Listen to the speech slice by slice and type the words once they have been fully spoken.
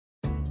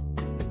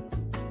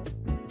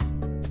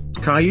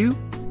Caillou?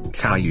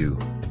 Caillou.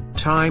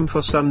 Time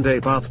for Sunday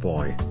bath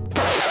boy.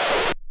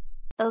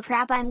 Oh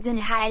crap, I'm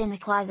gonna hide in the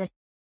closet.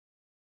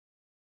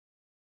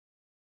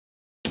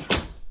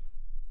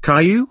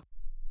 Caillou?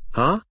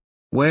 Huh?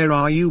 Where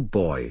are you,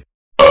 boy?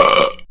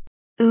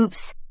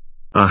 Oops.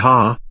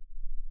 Aha.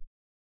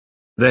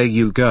 There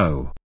you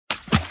go.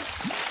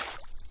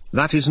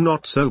 That is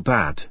not so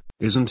bad,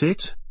 isn't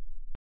it?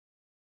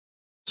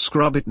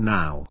 Scrub it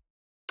now.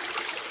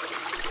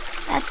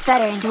 That's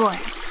better indoor.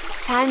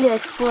 Time to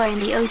explore in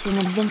the ocean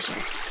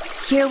adventure.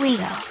 Here we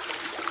go.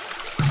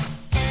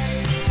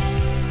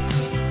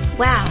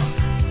 Wow!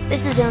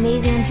 This is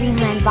amazing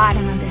dreamland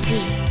bottom of the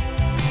sea.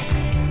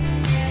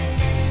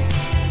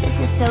 This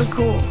is so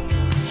cool.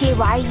 Hey,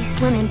 why are you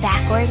swimming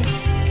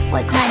backwards?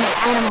 What kind of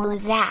animal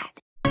is that?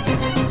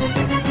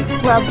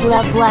 Blub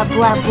blub blub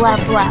blub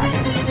blub blub.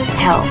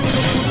 Help.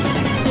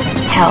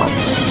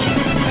 Help.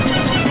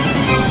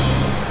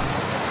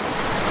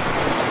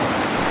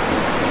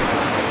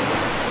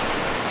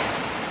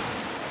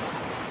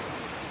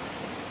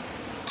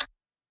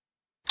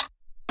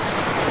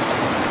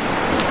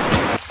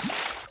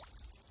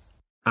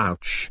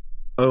 Ouch.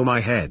 Oh my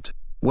head.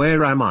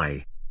 Where am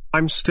I?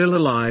 I'm still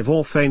alive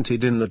or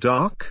fainted in the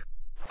dark?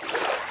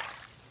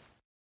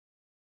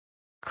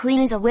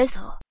 Clean as a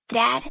whistle,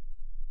 Dad.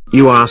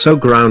 You are so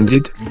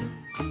grounded.